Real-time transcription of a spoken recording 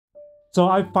So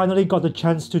I finally got the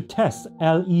chance to test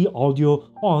LE audio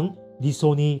on the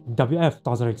Sony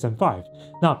WF-1000XM5.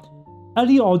 Now,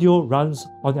 LE audio runs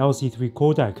on LC3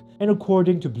 codec, and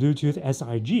according to Bluetooth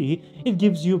SIG, it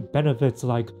gives you benefits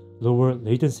like lower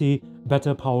latency,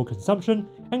 better power consumption,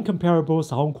 and comparable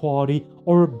sound quality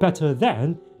or better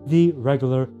than the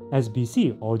regular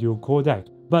SBC audio codec.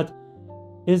 But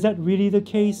is that really the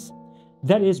case?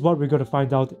 That is what we're going to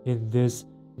find out in this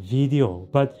video.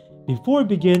 But before we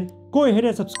begin, go ahead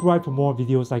and subscribe for more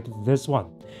videos like this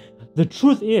one. The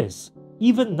truth is,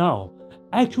 even now,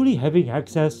 actually having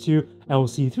access to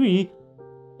LC3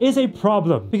 is a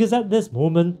problem because at this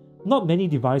moment, not many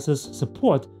devices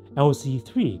support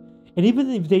LC3. And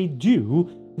even if they do,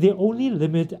 they only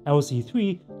limit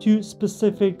LC3 to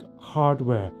specific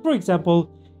hardware. For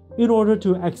example, in order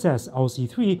to access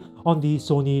LC3 on the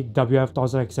Sony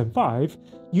WF-1000XM5,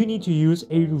 you need to use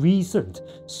a recent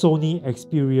Sony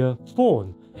Xperia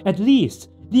phone, at least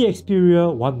the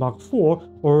Xperia 1 Mark IV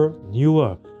or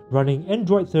newer, running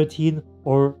Android 13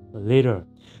 or later.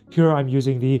 Here I'm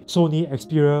using the Sony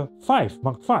Xperia 5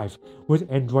 Mark V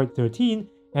with Android 13,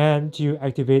 and to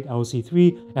activate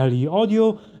LC3 LE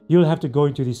audio, you'll have to go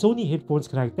into the Sony Headphones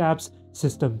Connect apps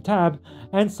System tab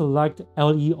and select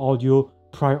LE audio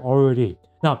priority.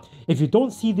 Now, if you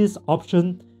don't see this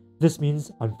option, this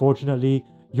means unfortunately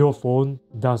your phone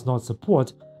does not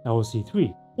support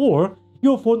LC3, or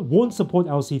your phone won't support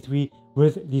LC3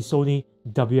 with the Sony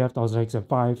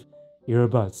WF-1000XM5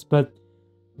 earbuds. But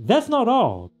that's not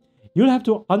all. You'll have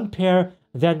to unpair,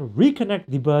 then reconnect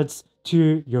the buds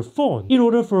to your phone in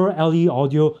order for LE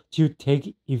audio to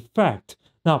take effect.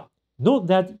 Now, note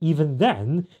that even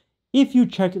then, if you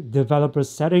check developer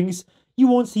settings, you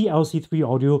won't see LC3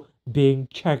 audio being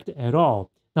checked at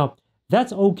all. Now,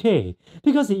 that's okay,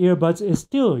 because the earbuds is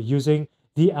still using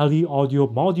the LE audio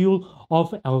module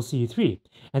of LC3,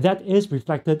 and that is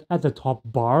reflected at the top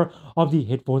bar of the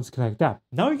Headphones Connect app.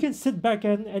 Now you can sit back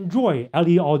and enjoy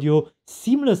LE audio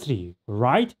seamlessly,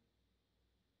 right?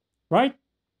 Right?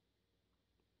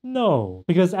 No,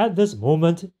 because at this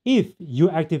moment, if you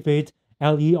activate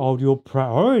LE audio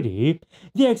priority,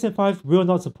 the XM5 will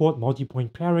not support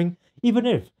multi-point pairing even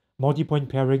if multi-point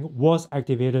pairing was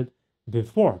activated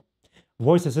before.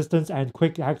 Voice assistance and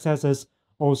quick access is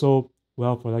also,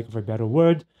 well, for lack of a better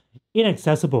word,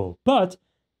 inaccessible. But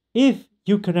if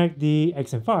you connect the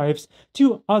XM5s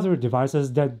to other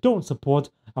devices that don't support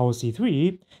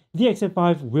LC3, the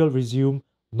XM5 will resume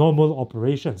normal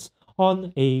operations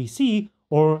on AAC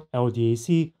or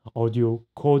LDAC audio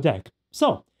codec.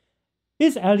 So,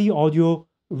 is LE audio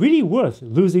really worth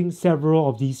losing several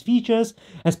of these features,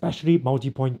 especially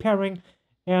multi-point pairing?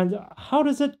 And how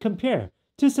does it compare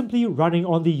to simply running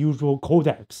on the usual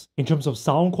codecs? In terms of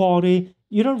sound quality,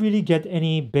 you don't really get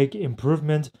any big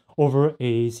improvement over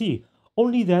AAC,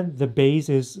 only that the bass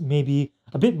is maybe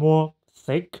a bit more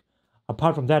thick.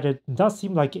 Apart from that, it does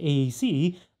seem like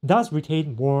AAC does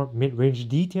retain more mid-range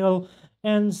detail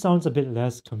and sounds a bit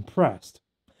less compressed.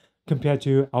 Compared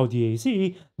to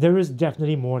LDAC, there is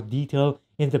definitely more detail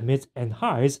in the mids and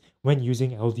highs when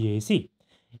using LDAC.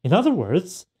 In other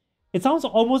words, it sounds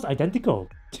almost identical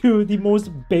to the most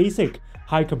basic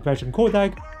high compression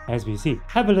codec SBC.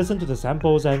 Have a listen to the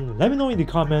samples and let me know in the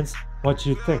comments what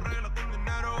you think.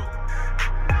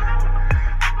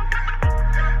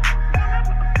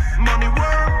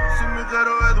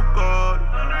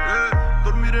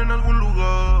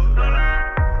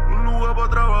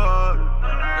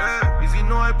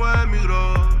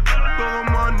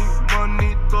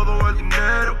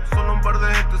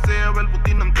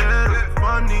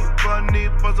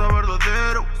 Pasa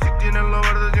verdadero, si tienes lo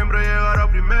verde siempre llegará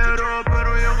primero,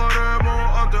 pero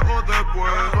llegaremos antes o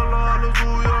después. Solo a lo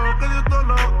suyo, que Dios te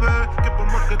lo ve, que por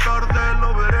más que tarde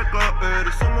lo veré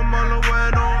caer. Somos más lo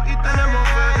bueno y tenemos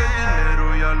fe, el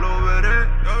dinero ya lo veré.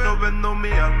 No vendo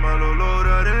mi alma, lo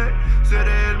lograré.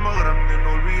 Seré el más grande,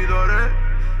 no olvidaré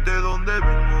de dónde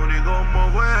vengo ni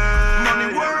cómo fue.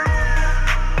 Money work.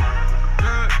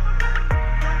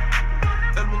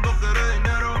 El mundo quiere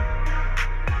dinero.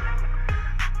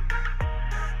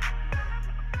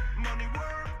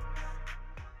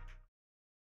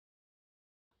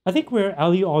 I think where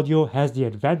LE audio has the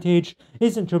advantage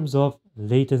is in terms of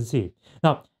latency.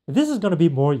 Now, this is going to be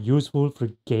more useful for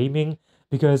gaming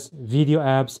because video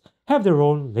apps have their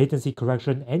own latency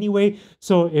correction anyway.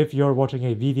 So if you're watching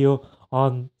a video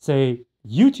on, say,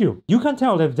 YouTube, you can't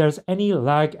tell if there's any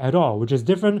lag at all, which is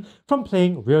different from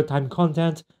playing real-time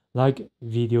content like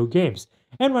video games.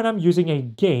 And when I'm using a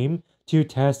game to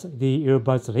test the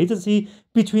earbuds latency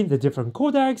between the different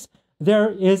codecs, there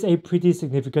is a pretty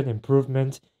significant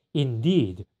improvement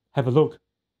indeed. Have a look.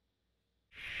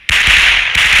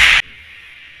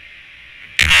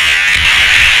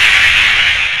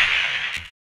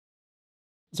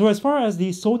 So as far as the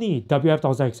Sony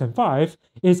WF-1000XM5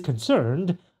 is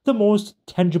concerned, the most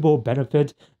tangible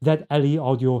benefit that LE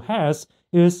Audio has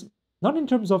is not in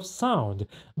terms of sound,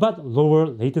 but lower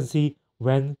latency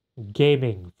when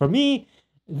gaming. For me,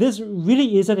 this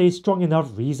really isn't a strong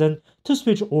enough reason to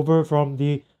switch over from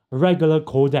the regular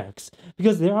codecs,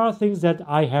 because there are things that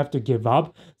I have to give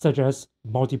up, such as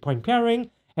multi-point pairing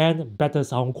and better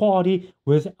sound quality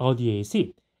with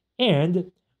LDAC.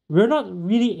 And we're not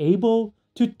really able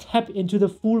to tap into the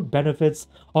full benefits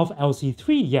of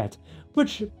LC3 yet,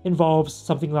 which involves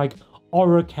something like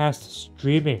Auracast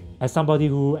streaming. As somebody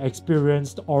who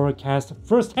experienced Auracast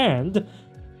firsthand,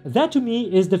 that to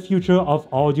me is the future of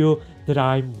audio that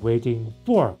I'm waiting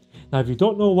for. Now, if you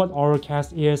don't know what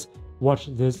Auracast is, watch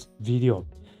this video.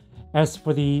 As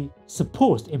for the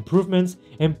supposed improvements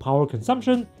in power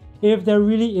consumption, if there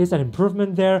really is an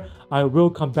improvement there, I will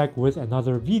come back with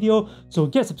another video, so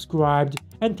get subscribed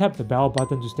and tap the bell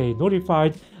button to stay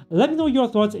notified. Let me know your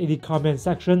thoughts in the comment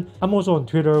section. I'm also on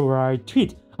Twitter where I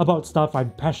tweet about stuff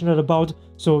I'm passionate about,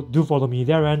 so do follow me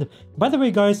there. And by the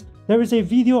way guys, there is a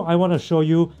video I want to show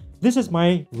you. This is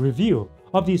my review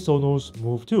of the Sonos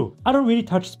Move 2. I don't really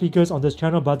touch speakers on this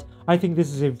channel, but I think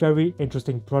this is a very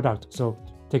interesting product, so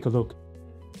take a look.